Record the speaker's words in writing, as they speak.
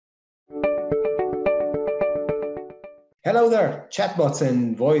Hello there. Chatbots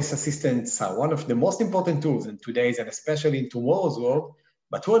and voice assistants are one of the most important tools in today's and especially in tomorrow's world.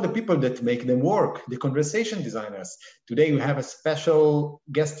 But who are the people that make them work? The conversation designers. Today we have a special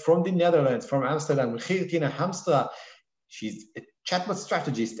guest from the Netherlands, from Amsterdam, Geertine Hamstra. She's a chatbot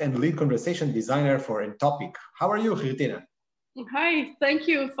strategist and lead conversation designer for Entopic. How are you, Geertine? Hi, thank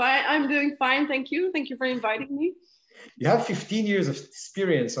you. Fine. I'm doing fine, thank you. Thank you for inviting me. You have 15 years of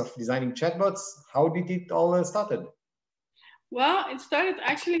experience of designing chatbots. How did it all started? Well, it started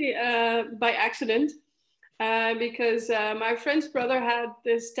actually by accident because my friend's brother had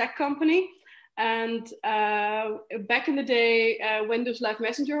this tech company. And back in the day, Windows Live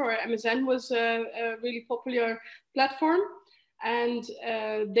Messenger or MSN was a really popular platform. And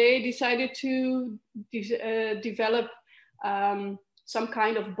they decided to develop some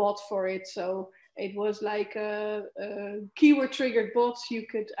kind of bot for it. So it was like a keyword triggered bots. You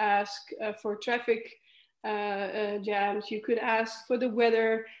could ask for traffic jams, you could ask for the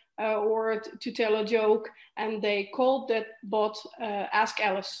weather or to tell a joke, and they called that bot Ask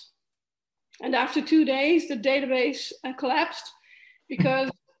Alice. And after 2 days, the database collapsed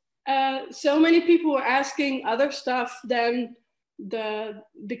because so many people were asking other stuff than the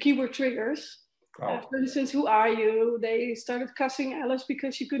keyword triggers. Wow. For instance, who are you? They started cussing Alice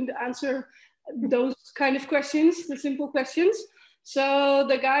because she couldn't answer those kind of questions, the simple questions. So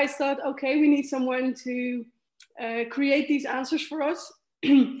the guys thought, okay, we need someone to create these answers for us.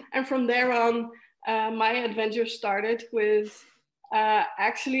 And from there on, my adventure started with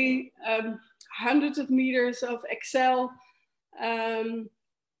actually hundreds of meters of Excel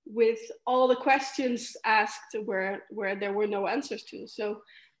with all the questions asked where there were no answers to. So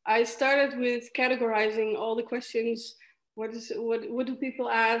I started with categorizing all the questions. What do people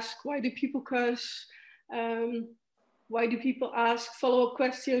ask? Why do people cuss? Why do people ask follow-up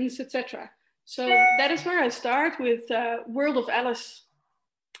questions, etc. So that is where I start with World of Alice.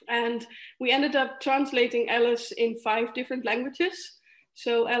 And we ended up translating Alice in 5 different languages.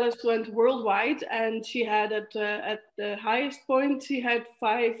 So Alice went worldwide, and she had at the highest point, she had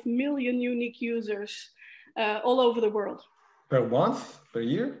 5 million unique users all over the world. Per month? Per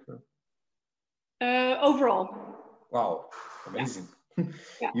year? Overall. Wow, amazing.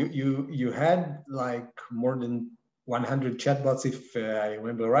 Yeah. You had like more than 100 chatbots, if I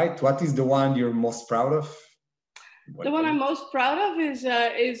remember right. What is the one you're most proud of? The one I'm most proud of is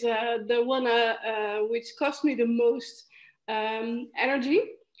the one which cost me the most energy.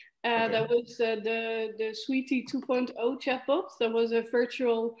 Okay. That was the Sweetie 2.0 chatbot. That was a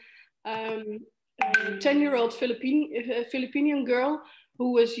virtual 10-year-old Filipinian girl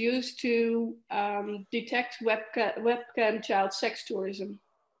who was used to detect webcam child sex tourism.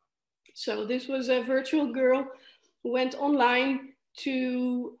 So this was a virtual girl who went online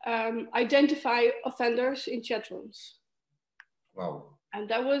to identify offenders in chat rooms. Wow! And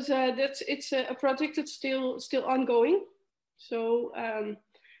that was it's a project that's still ongoing. So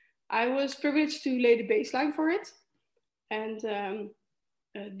I was privileged to lay the baseline for it, and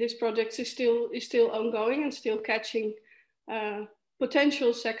this project is still ongoing and still catching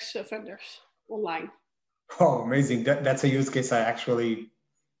potential sex offenders online. Oh, amazing! That's a use case I actually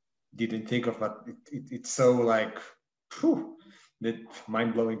didn't think of, but it's so like, whew, that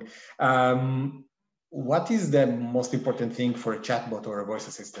mind-blowing. What is the most important thing for a chatbot or a voice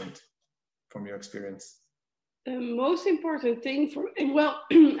assistant from your experience? The most important thing for, well,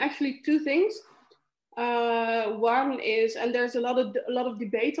 actually 2 things. One is, and there's a lot of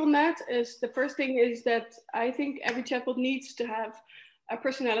debate on that, is the first thing is that I think every chatbot needs to have a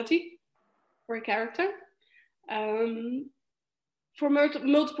personality or a character. For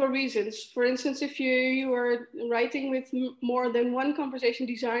multiple reasons. For instance, if you are writing with more than one conversation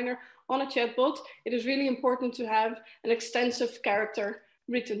designer on a chatbot, it is really important to have an extensive character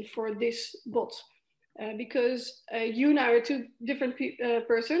written for this bot. Because you and I are 2 different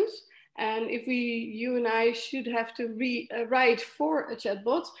persons. And if you and I should have to write for a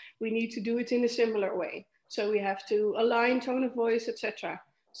chatbot, we need to do it in a similar way. So we have to align tone of voice, etc.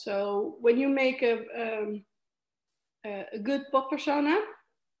 So when you make a good bot persona,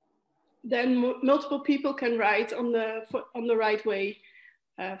 then multiple people can write on the right way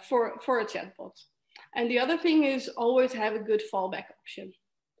for a chatbot. And the other thing is always have a good fallback option.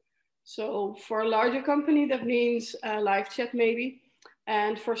 So for a larger company, that means live chat maybe.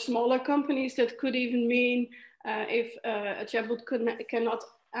 And for smaller companies, that could even mean if a chatbot cannot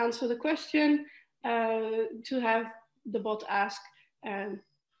answer the question, to have the bot ask,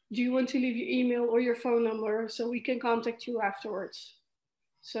 do you want to leave your email or your phone number so we can contact you afterwards?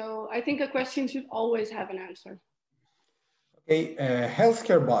 So I think a question should always have an answer. Hey,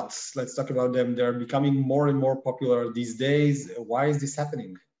 healthcare bots, let's talk about them. They're becoming more and more popular these days. Why is this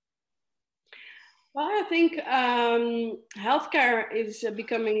happening? Well, I think healthcare is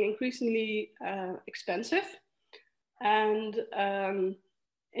becoming increasingly expensive, and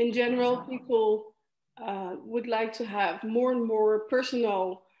in general, people would like to have more and more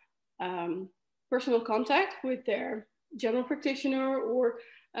personal contact with their general practitioner or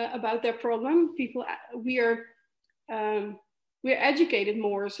about their problem. People, um, we are educated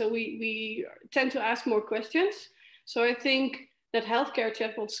more, so we tend to ask more questions. So I think that healthcare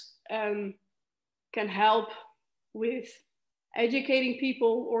chatbots can help with educating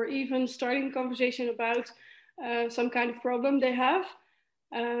people or even starting a conversation about some kind of problem they have.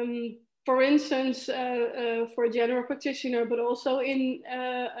 For instance, for a general practitioner, but also in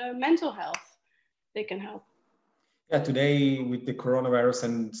mental health, they can help. Yeah, today with the coronavirus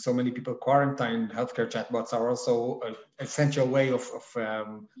and so many people quarantined, healthcare chatbots are also an essential way of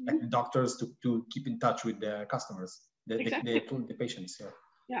like doctors to keep in touch with the customers, Exactly. the patients. Yeah.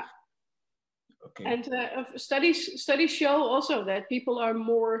 Yeah. Okay. And studies show also that people are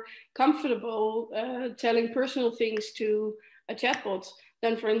more comfortable telling personal things to a chatbot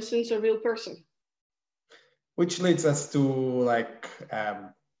than, for instance, a real person. Which leads us to like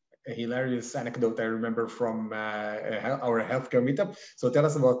a hilarious anecdote I remember from our healthcare meetup. So tell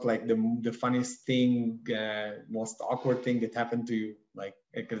us about like the funniest thing, most awkward thing that happened to you, like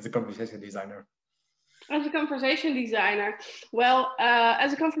as a conversation designer. As a conversation designer, well,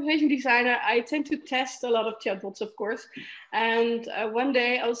 as a conversation designer, I tend to test a lot of chatbots, of course. And one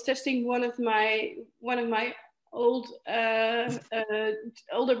day I was testing one of my old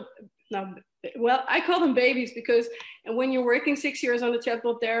older no, well, I call them babies because when you're working 6 years on a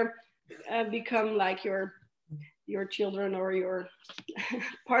chatbot, they're become like your children or your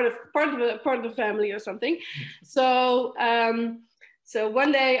part of the family or something. So so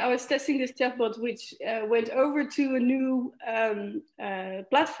one day I was testing this chatbot, which went over to a new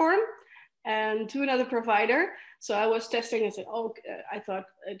platform and to another provider. So I was testing and said, oh, I thought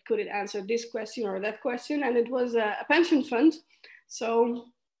could it answer this question or that question, and it was a pension fund. So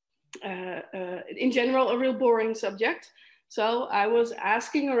in general, a real boring subject. So I was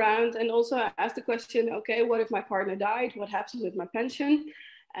asking around, and also I asked the question, okay, what if my partner died? What happens with my pension?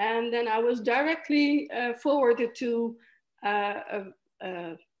 And then I was directly forwarded to uh,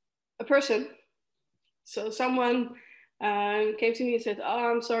 a, a person. So someone came to me and said, oh,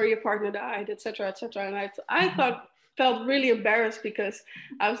 I'm sorry, your partner died, etc., etc. And I felt really embarrassed because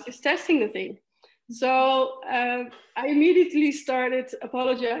I was just testing the thing. So I immediately started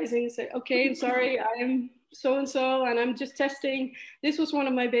apologizing and said, okay, I'm sorry, I'm so and so, and I'm just testing. This was one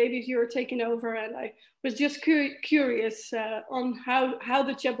of my babies you were taking over, and I was just curious on how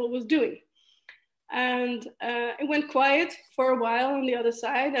the chatbot was doing. And it went quiet for a while on the other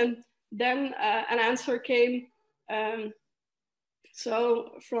side, and then an answer came. Um,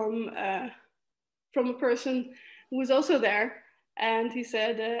 so from a person who was also there, and he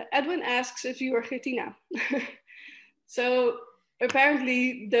said, Edwin asks if you are Gertina. So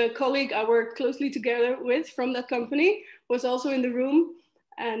apparently the colleague I worked closely together with from that company was also in the room,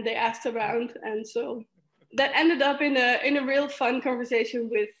 and they asked around, and so that ended up in a real fun conversation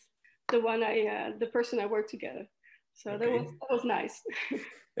with the person I worked together. So Okay. that was nice.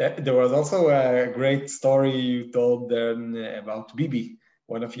 There was also a great story you told then about Bibi,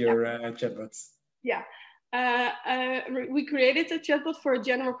 one of your chatbots. Yeah. We created a chatbot for a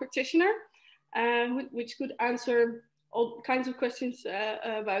general practitioner, which could answer all kinds of questions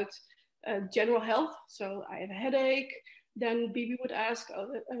about general health. So I have a headache. Then Bibi would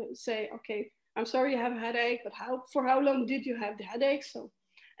say, okay, I'm sorry you have a headache, but for how long did you have the headache? So,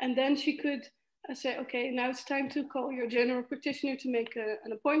 and then she could say, okay, now it's time to call your general practitioner to make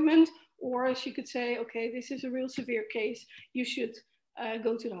an appointment. Or she could say, okay, this is a real severe case. You should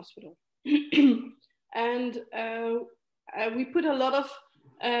go to the hospital. And we put a lot of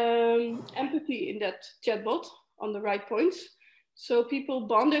empathy in that chatbot on the right points. So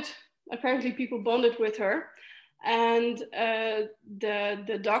apparently people bonded with her. And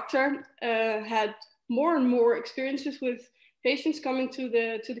the doctor had more and more experiences with patients coming to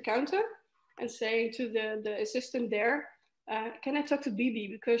the counter and saying to the assistant there, can I talk to Bibi?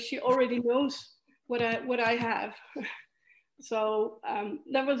 Because she already knows what I have. So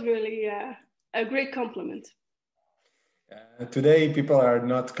that was really a great compliment. Today, people are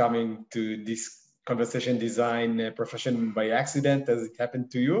not coming to this conversation design profession by accident, as it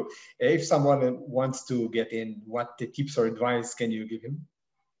happened to you. If someone wants to get in, what tips or advice can you give him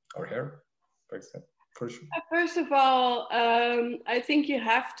or her, for example? For sure. First of all, I think you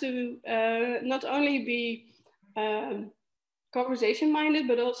have to not only be conversation-minded,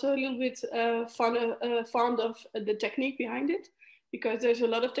 but also a little bit fond of the technique behind it, because there's a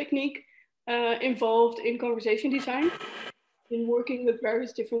lot of technique involved in conversation design, in working with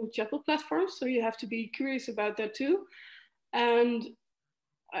various different chatbot platforms. So you have to be curious about that too. And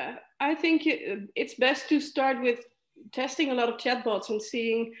I think it's best to start with testing a lot of chatbots and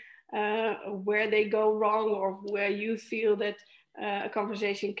seeing where they go wrong, or where you feel that a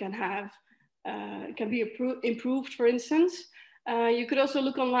conversation can be improved, for instance. You could also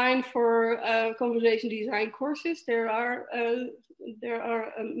look online for conversation design courses. There are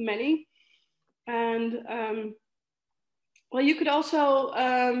many. And well, you could also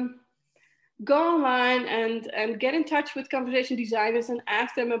go online and get in touch with conversation designers and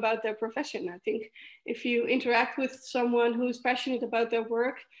ask them about their profession. I think if you interact with someone who is passionate about their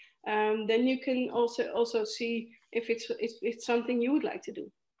work, then you can also see if it's something you would like to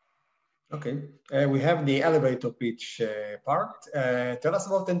do. Okay, we have the elevator pitch part. Tell us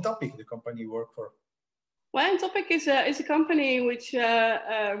about Entopic, the company you work for. Well, Entopic is a company which is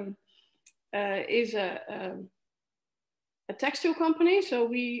a textile company. So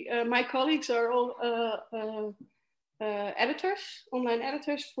my colleagues are all editors, online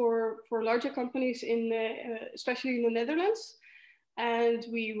editors for larger companies especially in the Netherlands. And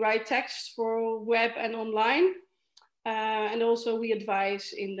we write text for web and online. And also we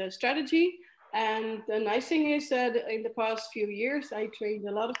advise in the strategy. And the nice thing is that in the past few years, I trained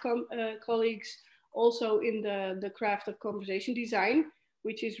a lot of colleagues also in the craft of conversation design,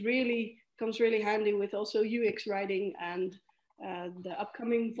 which comes really handy with also UX writing and the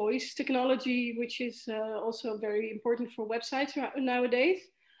upcoming voice technology, which is also very important for websites nowadays.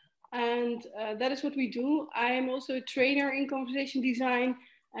 And that is what we do. I am also a trainer in conversation design,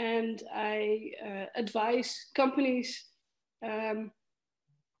 and I advise companies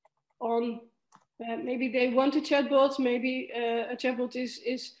on maybe they want a chatbot, maybe a chatbot is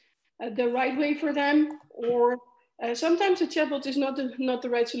the right way for them, or sometimes a chatbot is not the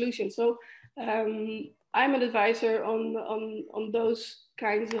right solution. So I'm an advisor on those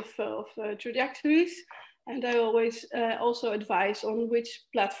kinds of trajectories, and I always also advise on which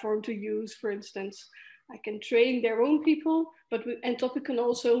platform to use. For instance, I can train their own people, but Entopic can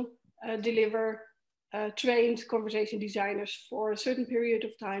also deliver trained conversation designers for a certain period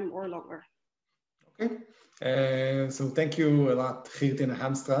of time or longer. Okay, so thank you a lot, Geertine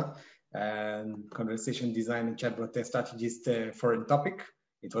Hamstra, conversation design and chatbot strategist for Entopic.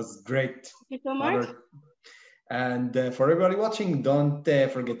 It was great. Thank you so much. And for everybody watching, don't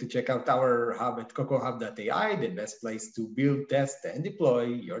forget to check out our hub at cocohub.ai, the best place to build, test, and deploy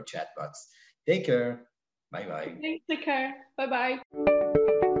your chatbots. Take care. Bye-bye. Take care. Bye-bye.